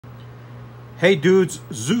Hey dudes,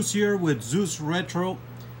 Zeus here with ZusRetro.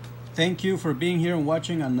 Thank you for being here and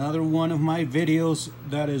watching another one of my videos.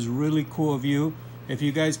 That is really cool of you. If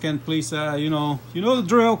you guys can please, you know the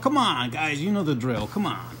drill. Come on, guys, you know the drill. Come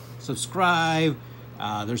on, subscribe.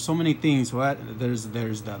 There's so many things. What? There's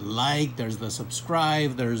the like, there's the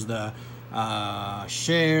subscribe, there's the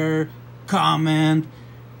share, comment,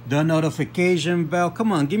 the notification bell.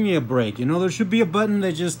 Come on, give me a break. You know, there should be a button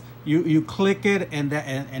that just you click it and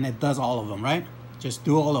it does all of them, right? Just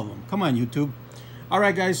do all of them. Come on, YouTube. All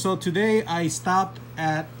right, guys, so today I stopped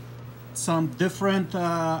at some different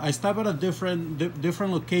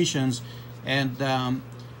different locations, and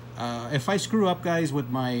if I screw up, guys, with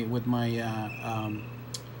my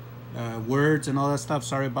words and all that stuff,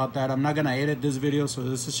 sorry about that. I'm not gonna edit this video, so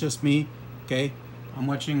this is just me. Okay, I'm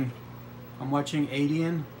watching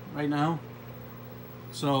Alien right now.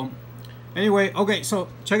 So anyway, okay, so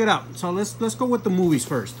check it out. So let's go with the movies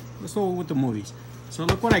first. Let's go with the movies. So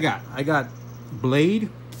look what I got. I got Blade.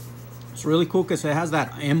 It's really cool because it has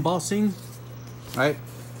that embossing, right?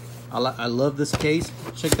 I love this case.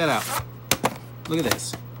 Check that out. Look at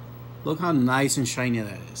this. Look how nice and shiny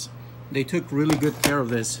that is. They took really good care of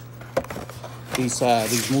these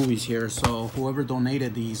movies here. So whoever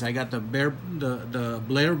donated these, I got the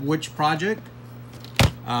Blair Witch Project,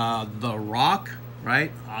 The Rock,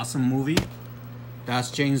 right? Awesome movie.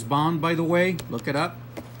 That's James Bond, by the way. Look it up.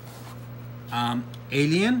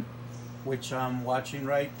 Alien, which I'm watching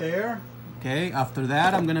right there. Okay, after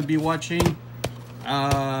that I'm gonna be watching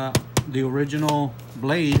the original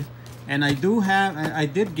Blade, and I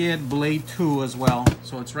did get Blade 2 as well,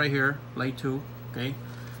 so it's right here, Blade 2. Okay,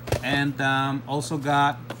 and also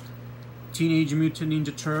got Teenage Mutant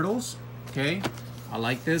Ninja Turtles. Okay, I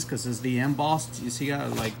like this because it's the embossed. You see,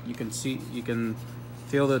 like you can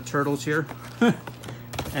feel the turtles here.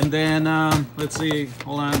 And then let's see,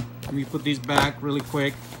 hold on, let me put these back really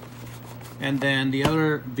quick. And then the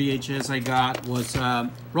other VHS I got was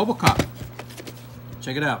RoboCop.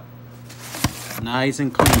 Check it out. Nice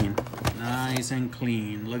and clean. Nice and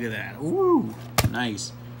clean. Look at that. Ooh,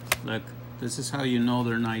 nice. Look, this is how you know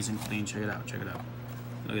they're nice and clean. Check it out. Check it out.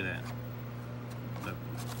 Look at that. Look.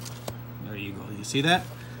 There you go. You see that?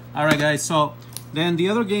 All right, guys. So then the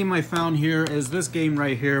other game I found here is this game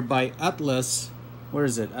right here by Altus. Where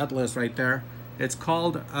is it? Altus right there. It's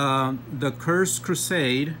called The Cursed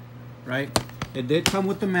Crusade. Right, it did come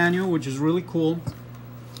with the manual, which is really cool,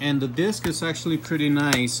 and the disc is actually pretty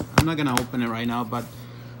nice. I'm not gonna open it right now, but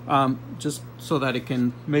just so that it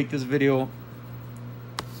can make this video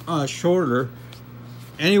shorter.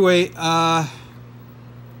 Anyway,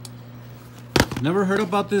 never heard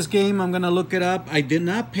about this game. I'm gonna look it up. I did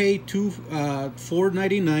not pay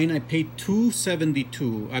 $4.99. I paid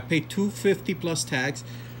 $2.72. I paid $2.50 plus tax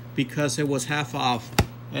because it was half off.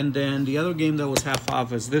 And then the other game that was half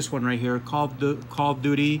off is this one right here, Call of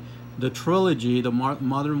Duty, the trilogy, the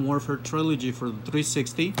Modern Warfare trilogy for the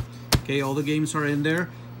 360. Okay, all the games are in there.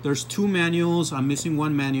 There's 2 manuals. I'm missing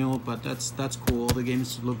 1 manual, but that's cool. The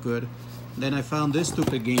games look good. Then I found this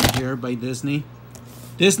stupid game here by Disney.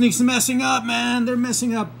 Disney's messing up, man. They're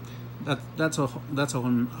messing up. That's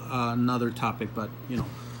another topic, but you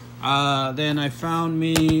know. Then I found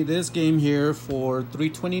me this game here for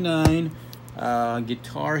 $3.29.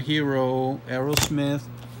 Guitar Hero, Aerosmith,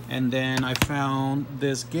 and then I found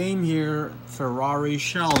this game here, Ferrari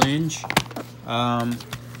Challenge.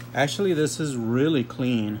 Actually, this is really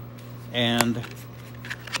clean, and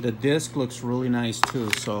the disc looks really nice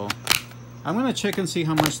too. So I'm gonna check and see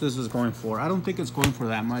how much this is going for. I don't think it's going for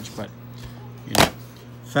that much, but you know.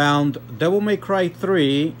 Found Devil May Cry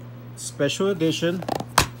 3 Special Edition.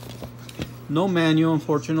 No manual,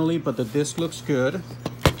 unfortunately, but the disc looks good.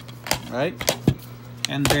 Right,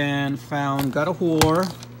 and then found God of War,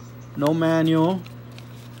 no manual.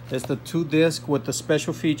 It's the 2 disc with the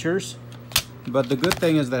special features, but the good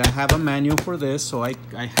thing is that I have a manual for this, so I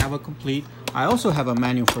have a complete. I also have a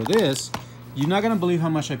manual for this. You're not gonna believe how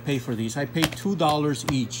much I pay for these. I paid $2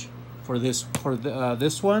 each for this,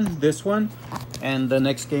 this one, and the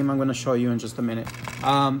next game I'm gonna show you in just a minute.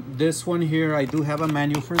 This one here, I do have a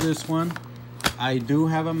manual for this one. I do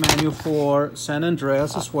have a manual for San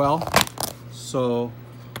Andreas as well, so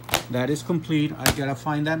that is complete. I gotta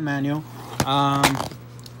find that manual.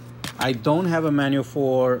 I don't have a manual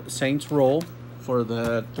for Saints Row for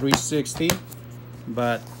the 360,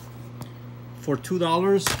 but for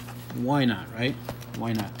 $2, why not, right?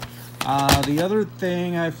 Why not? The other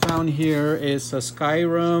thing I found here is a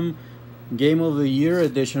Skyrim Game of the Year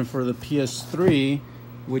edition for the PS3,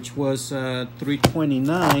 which was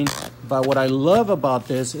 $3.29. But what I love about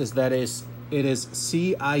this is that it is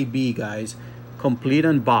CIB, guys, complete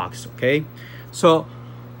and boxed. Okay, so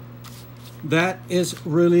that is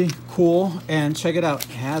really cool. And check it out,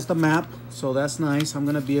 it has the map, so that's nice. I'm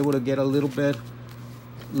gonna be able to get a little bit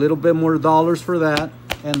more dollars for that.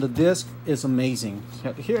 And the disc is amazing.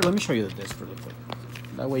 Here, let me show you the disc really quick.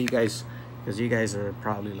 That way you guys, because you guys are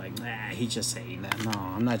probably like, nah, he's just saying that. No,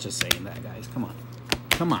 I'm not just saying that, guys. Come on,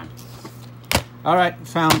 come on. All right,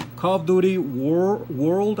 found Call of Duty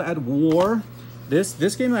World at War.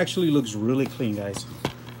 This game actually looks really clean, guys.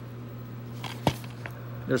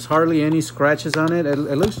 There's hardly any scratches on it.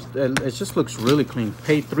 It just looks really clean.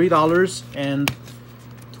 Paid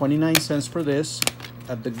 $3.29 for this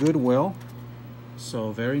at the Goodwill.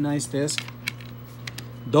 So very nice disc.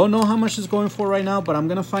 Don't know how much it's going for right now, but I'm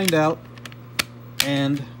gonna find out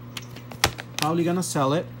and probably gonna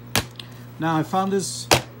sell it. Now I found this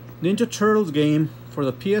Ninja Turtles game for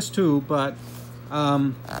the PS2, but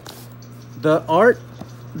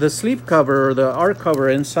the sleeve cover, or the art cover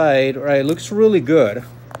inside, right, looks really good.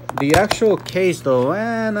 The actual case though,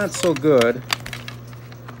 not so good.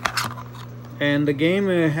 And the game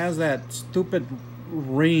has that stupid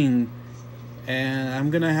ring, and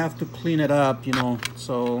I'm gonna have to clean it up, you know,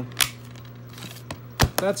 so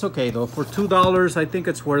that's okay though. For $2, I think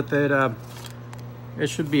it's worth it. It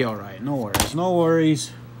should be all right. No worries, no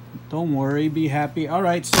worries. Don't worry, be happy. All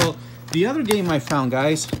right, so the other game I found,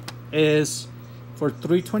 guys, is for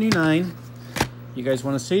 $3.29. You guys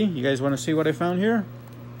want to see? You guys want to see what I found here?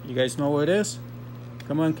 You guys know what it is?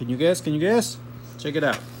 Come on, can you guess? Can you guess? Check it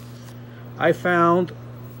out. I found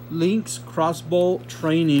Link's Crossbow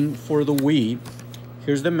Training for the Wii.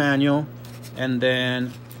 Here's the manual, and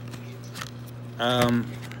then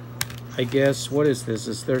I guess, what is this?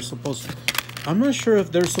 Is there supposed to, I'm not sure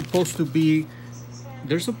if there's supposed to be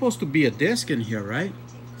a disc in here, right?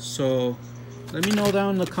 So let me know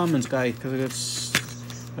down in the comments, guys, because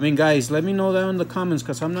guys, let me know down in the comments,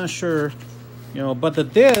 because I'm not sure, you know. But the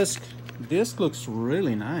disc looks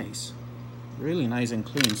really nice and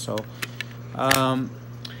clean. So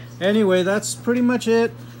anyway, that's pretty much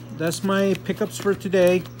it. That's my pickups for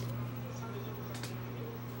today.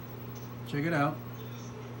 Check it out.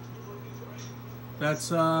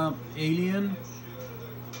 That's Alien.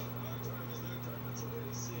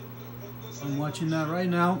 I'm watching that right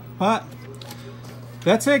now. But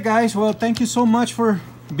that's it, guys. Well, thank you so much for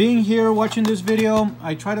being here watching this video.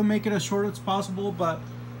 I try to make it as short as possible, but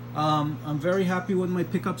I'm very happy with my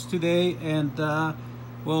pickups today. And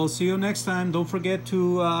we'll see you next time. Don't forget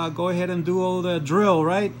to go ahead and do all the drill,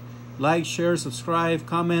 right? Like, share, subscribe,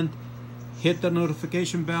 comment, hit the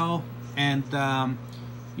notification bell, and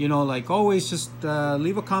you know, like always, just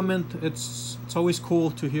leave a comment. It's always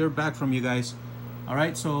cool to hear back from you guys. All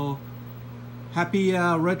right, so happy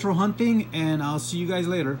retro hunting, and I'll see you guys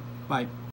later. Bye.